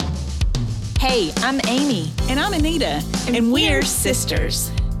Hey, I'm Amy. And I'm Anita. And we're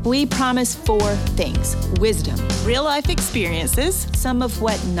sisters. We promise 4 things: wisdom, Real life experiences, some of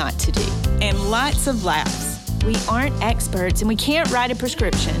what not to do. and lots of laughs. We aren't experts and we can't write a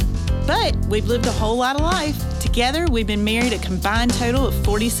prescription. But we've lived a whole lot of life. Together, we've been married a combined total of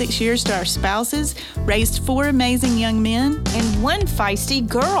 46 years to our spouses, raised 4 amazing young men. And 1 feisty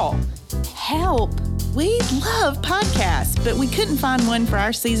girl. Help. We love podcasts, but we couldn't find one for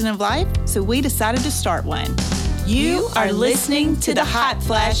our season of life, so we decided to start one. You are listening to the Hot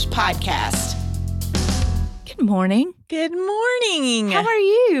Flash Podcast. Good morning. Good morning. How are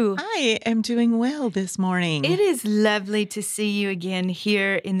you? I am doing well this morning. It is lovely to see you again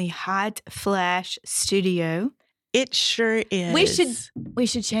here in the Hot Flash studio. It sure is. We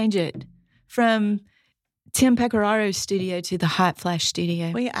should change it from Tim Pecораro's studio to the Hot Flash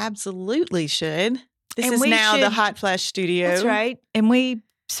studio. We absolutely should. This And is we now the should- Hot Flash studio. That's right. And we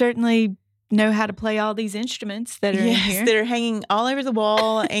certainly know how to play all these instruments that are in Yes, here. they're hanging all over the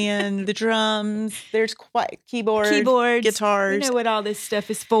wall, and the drums. There's keyboards, guitars. You know what all this stuff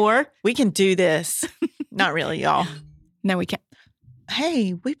is for. We can do this. Not really, y'all. No, we can't.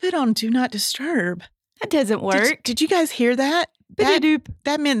 Hey, we put on Do Not Disturb. That doesn't work. Did you guys hear that?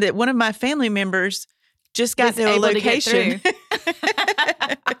 That meant that one of my family members just got Was to a able to get location. through.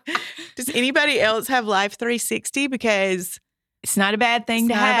 Does anybody else have Life 360? Because It's not a bad thing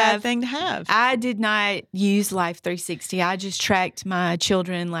it's to not have. a bad thing to have. I did not use Life 360. I just tracked my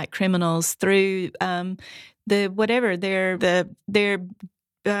children like criminals through their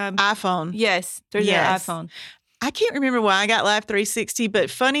iPhone. yes, through Yes. their iPhone. I can't remember why I got Life 360, but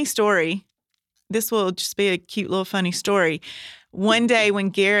funny story. This will just be a cute little funny story. One day when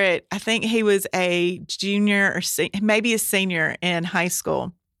Garrett, I think he was a junior or maybe a senior in high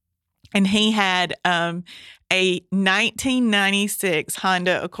school, and he had a 1996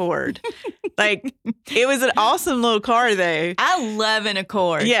 Honda Accord. Like, it was an awesome little car, though. I love an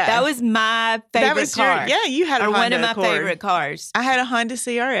Accord. Yeah. That was my favorite That was car. you had a or Honda one of my Accord. favorite cars. I had a Honda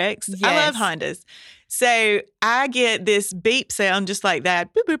CRX. I love Yes. Hondas. So I get this beep sound just like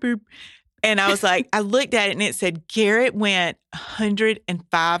that. Boop, boop, boop. And I was like, I looked at it and it said Garrett went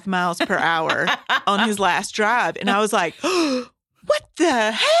 105 miles per hour on his last drive. And I was like, what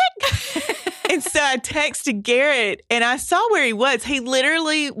the heck? And so I texted Garrett and I saw where he was. He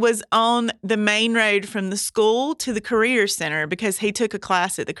literally was on the main road from the school to the career center because he took a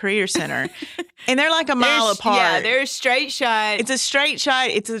class at the career center. And they're like a mile apart. Yeah, they're a straight shot. It's a straight shot.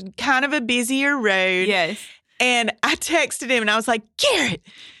 It's a kind of a busier road. Yes. And I texted him and I was like, Garrett,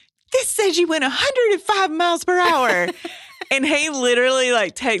 this says you went 105 miles per hour. And he literally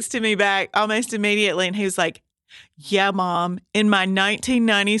like texted me back almost immediately. And he was like, yeah, Mom, in my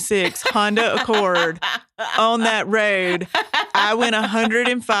 1996 Honda Accord on that road, I went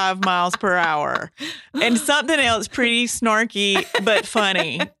 105 miles per hour. And something else pretty snarky but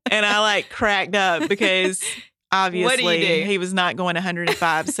funny. And I like cracked up because obviously he was not going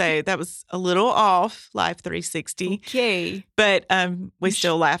 105. So that was a little off, Life 360. Okay. But we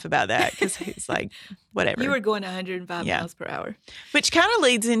still laugh about that because he's like, whatever. You were going 105 Yeah. miles per hour. Which kind of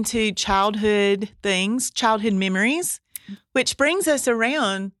leads into childhood things, childhood memories, which brings us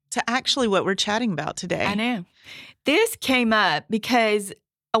around to actually what we're chatting about today. I know. This came up because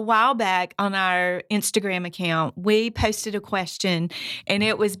a while back on our Instagram account, we posted a question, and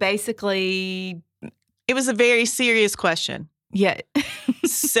it was basically, It was a very serious question. yeah,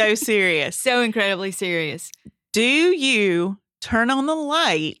 So serious. so incredibly serious. Do you turn on the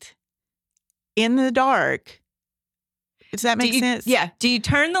light in the dark? Does that make sense? Yeah. Do you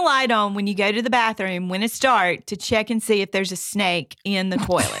turn the light on when you go to the bathroom when it's dark to check and see if there's a snake in the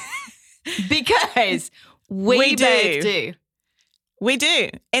toilet? Because we both do. We do.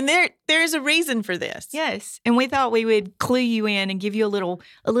 And there is a reason for this. Yes. And we thought we would clue you in and give you a little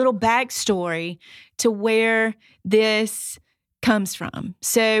backstory to where this comes from.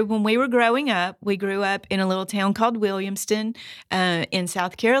 So when we were growing up, we grew up in a little town called Williamston in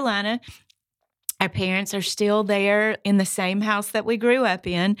South Carolina. Our parents are still there in the same house that we grew up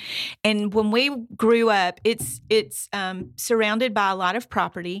in. And when we grew up, it's surrounded by a lot of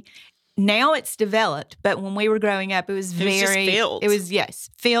property. Now it's developed, but when we were growing up, it was just fields. It was, yes,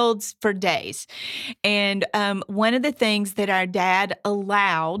 fields for days. And one of the things that our dad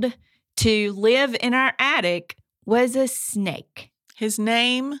allowed to live in our attic was a snake. His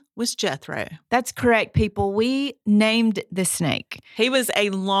name was Jethro. That's correct, people. We named the snake. He was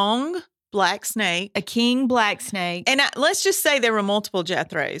a long black snake. A king black snake. And let's just say there were multiple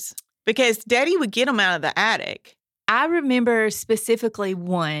Jethros because Daddy would get them out of the attic. I remember specifically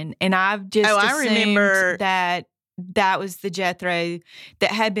one, and I've just assumed I remember that that was the Jethro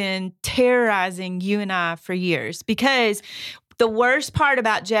that had been terrorizing you and I for years. Because the worst part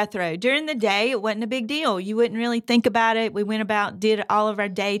about Jethro, during the day, it wasn't a big deal. You wouldn't really think about it. We went about, did all of our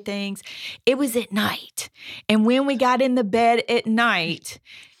day things. It was at night. And when we got in the bed at night,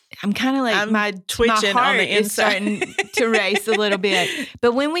 I'm kind of like, my twitching heart on the is inside. starting to race a little bit.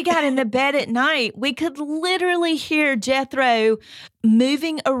 But when we got in the bed at night, we could literally hear Jethro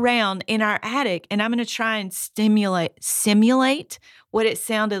moving around in our attic. And I'm going to try and simulate what it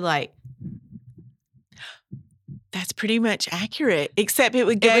sounded like. That's pretty much accurate, except it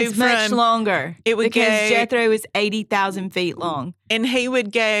would go It was much longer. It would because go, Jethro was 80,000 feet long. and he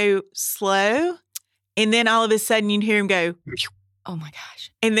would go slow, and then all of a sudden you'd hear him go, Oh my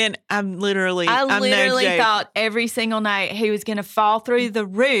gosh. and then I'm I literally no joke. thought every single night he was going to fall through the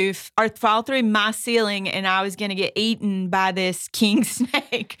roof or fall through my ceiling and I was going to get eaten by this king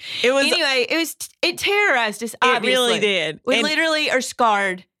snake. It was, Anyway, it terrorized us, obviously. it really did. We literally are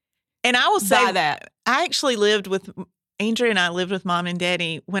scarred And I will say by that. I actually Andrea and I lived with Mom and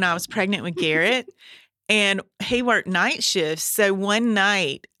Daddy when I was pregnant with Garrett, and he worked night shifts. So one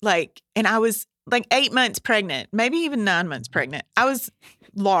night, and I was like 8 months pregnant, maybe even 9 months pregnant. I was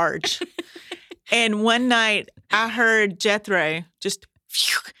large. And one night I heard Jethro just,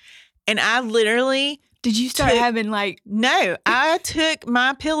 phew, and I literally, Did you start having no, I took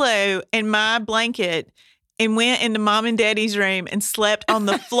my pillow and my blanket and went into Mom and Daddy's room and slept on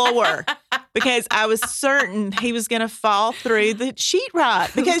the floor because I was certain he was going to fall through the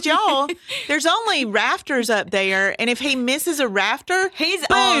sheetrock. Because, y'all, there's only rafters up there. And if he misses a rafter, he's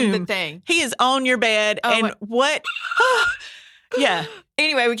boom, on the thing. he is on your bed. Oh, and what? Yeah.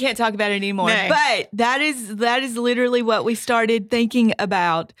 Anyway, we can't talk about it anymore. No. But that is literally what we started thinking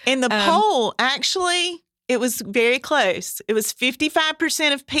about. And the poll, actually, it was very close. It was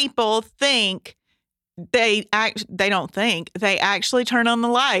 55% of people think they don't think. They actually turn on the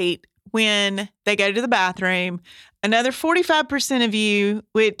light when they go to the bathroom. Another 45% of you,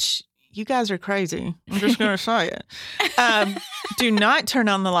 which you guys are crazy, I'm just going to say it, do not turn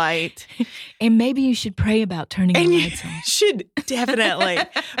on the light. And maybe you should pray about turning the lights on. Should definitely.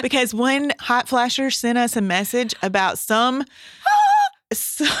 Because one hot flasher sent us a message about some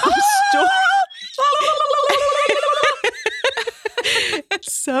story.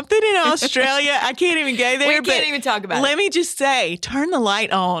 Something in Australia. I can't even go there. We can't even talk about Let it. me just say, turn the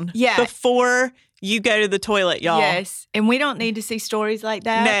light on Yeah. before you go to the toilet, y'all. Yes. And we don't need to see stories like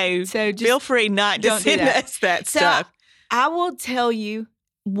that. No. So just Feel free not to don't do send that. us that So stuff. I will tell you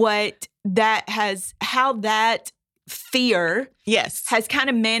how that fear Yes. has kind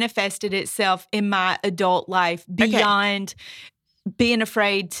of manifested itself in my adult life beyond being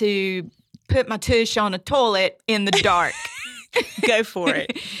afraid to put my tush on a toilet in the dark. Go for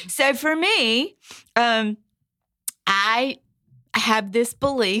it. So for me, I have this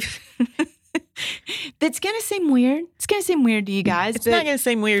belief that's going to seem weird. It's going to seem weird to you guys. It's not going to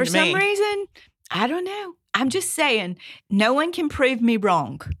seem weird for to some me. reason, I don't know. I'm just saying, no one can prove me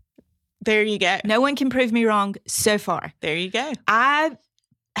wrong. There you go. No one can prove me wrong so far. There you go. I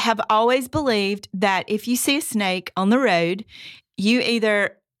have always believed that if you see a snake on the road, you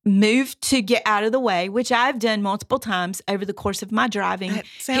either move to get out of the way, which I've done multiple times over the course of my driving That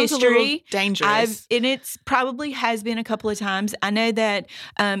sounds history. a little dangerous. And it's probably has been a couple of times. I know that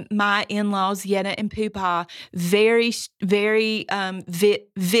my in-laws, Yetta and Poopa, very, very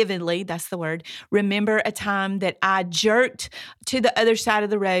vividly, that's the word, remember a time that I jerked to the other side of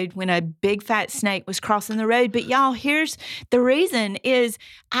the road when a big fat snake was crossing the road. But y'all, here's the reason is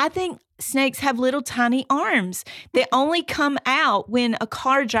I think snakes have little tiny arms. They only come out when a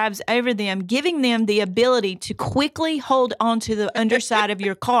car drives over them, giving them the ability to quickly hold onto the underside of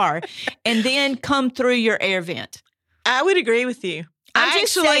your car and then come through your air vent. I would agree with you. I'm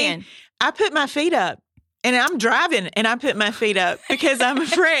just saying. I put my feet up. And I'm driving and I put my feet up because I'm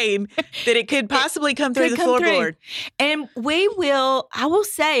afraid that it could possibly come through the floorboard. And I will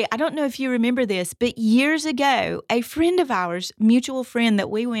say, I don't know if you remember this, but years ago, a friend of ours, mutual friend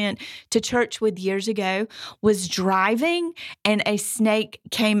that we went to church with years ago, was driving and a snake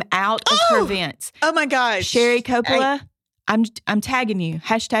came out of her vents. Oh my gosh. Sherry Coppola, I'm tagging you. #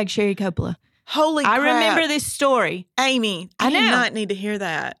 Sherry Coppola. Holy crap. I remember this story. Amy, I do know. not need to hear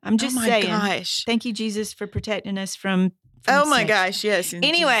that. I'm just saying. Oh my gosh. Thank you, Jesus, for protecting us from Oh my snakes. gosh, yes. in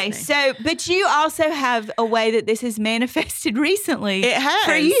Anyway, Jesus' name. but you also have a way that this has manifested recently. It has.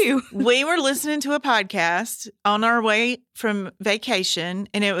 For you. We were listening to a podcast on our way from vacation,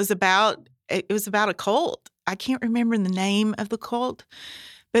 and it was about a cult. I can't remember the name of the cult,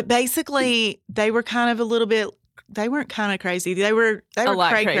 but basically they were kind of they weren't kind of crazy. They were A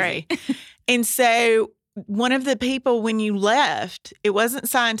lot cray-cray. And so one of the people, when you left, it wasn't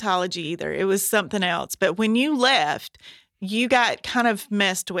Scientology either. It was something else. But when you left, you got kind of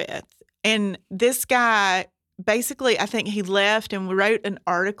messed with. And this guy, basically, I think he left and wrote an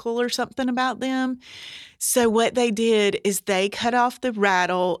article or something about them. So what they did is they cut off the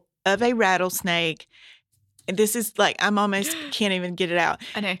rattle of a rattlesnake. And this is like, I'm almost can't even get it out.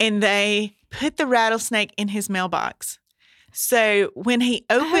 I know. And they put the rattlesnake in his mailbox. So when he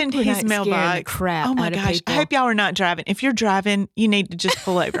opened his mailbox, crap oh my out of gosh, people. I hope y'all are not driving. If you're driving, you need to just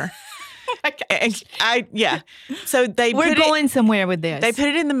pull over. So we're going somewhere with this. They put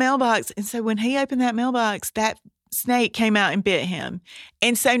it in the mailbox. And so when he opened that mailbox, that snake came out and bit him.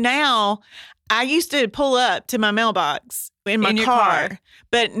 And so now I used to pull up to my mailbox in my car.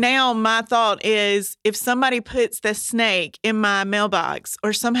 But now my thought is if somebody puts the snake in my mailbox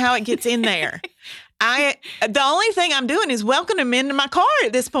or somehow it gets in there, the only thing I'm doing is welcoming him into my car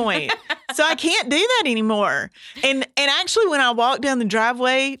at this point. So I can't do that anymore. And actually, when I walk down the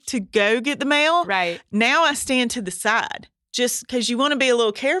driveway to go get the mail, right now I stand to the side just because you want to be a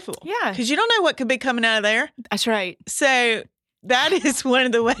little careful. Yeah. Because you don't know what could be coming out of there. That's right. So that is one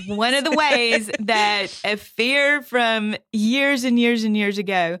of the ways. One of the ways that a fear from years and years and years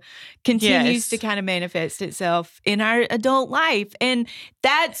ago continues to kind of manifest itself in our adult life. And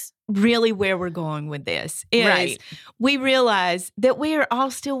that's really where we're going with this is we realize that we are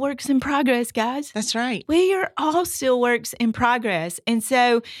all still works in progress, guys. That's right. We are all still works in progress. And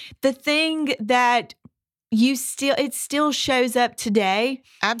so the thing that it still shows up today.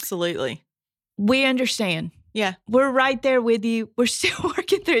 Absolutely. We understand. Yeah. We're right there with you. We're still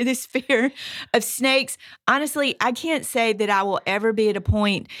working through this fear of snakes. Honestly, I can't say that I will ever be at a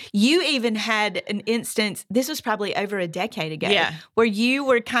point. You even had an instance, this was probably over a decade ago, where you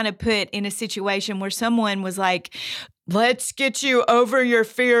were kind of put in a situation where someone was like, let's get you over your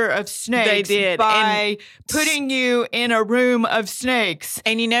fear of snakes. They did. By putting you in a room of snakes.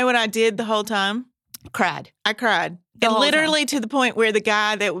 And you know what I did the whole time? Cried. I cried. And literally to the point where the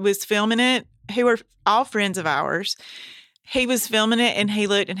guy that was filming it, who were all friends of ours, he was filming it and he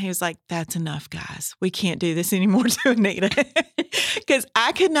looked and he was like, that's enough, guys. We can't do this anymore to Anita. Because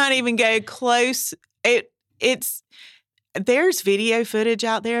I could not even go close. There's video footage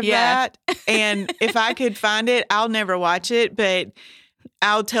out there of that. And if I could find it, I'll never watch it. But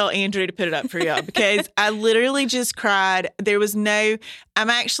I'll tell Andrew to put it up for y'all because I literally just cried. There was I'm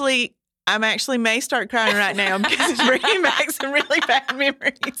actually may start crying right now because it's bringing back some really bad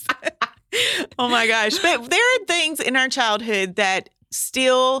memories. Oh my gosh. But there are things in our childhood that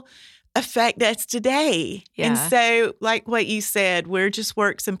still affect us today. Yeah. And so, like what you said, we're just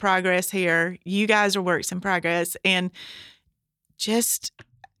works in progress here. You guys are works in progress. And just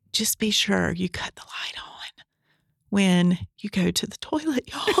be sure you cut the light on when you go to the toilet,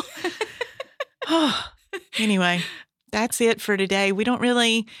 y'all. Anyway, that's it for today. We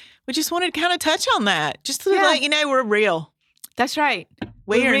just wanted to kind of touch on that. Just to let you know we're real. That's right.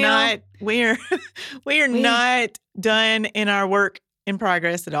 We are not done in our work in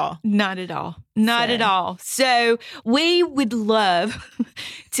progress at all. Not at all. Not at all. So we would love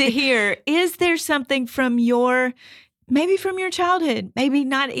to hear, is there something from maybe from your childhood, maybe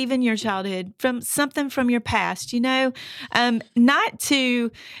not even your childhood, from something from your past, not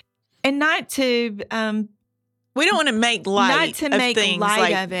to we don't want to make light of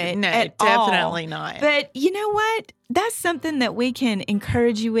it. No, definitely not. But you know what? That's something that we can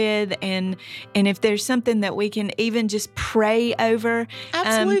encourage you with. And if there's something that we can even just pray over.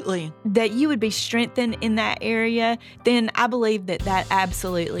 Absolutely. That you would be strengthened in that area, then I believe that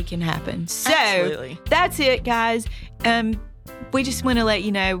absolutely can happen. So absolutely. That's it, guys. We just want to let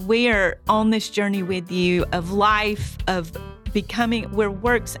you know we are on this journey with you of life, of we're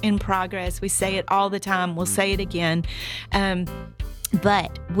works in progress. We say it all the time. We'll say it again.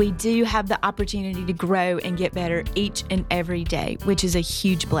 But we do have the opportunity to grow and get better each and every day, which is a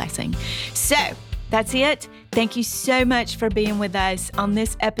huge blessing. So that's it. Thank you so much for being with us on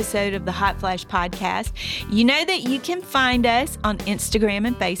this episode of the Hot Flash Podcast. You know that you can find us on Instagram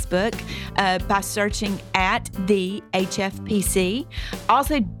and Facebook by searching at the HFPC.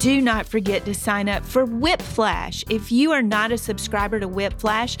 Also, do not forget to sign up for Whip Flash. If you are not a subscriber to Whip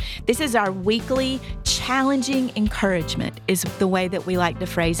Flash, this is our weekly challenging encouragement is the way that we like to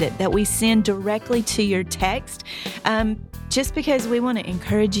phrase it, that we send directly to your text. Just because we want to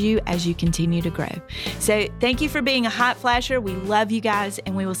encourage you as you continue to grow. So thank you for being a hot flasher. We love you guys,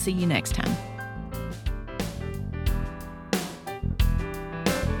 and we will see you next time.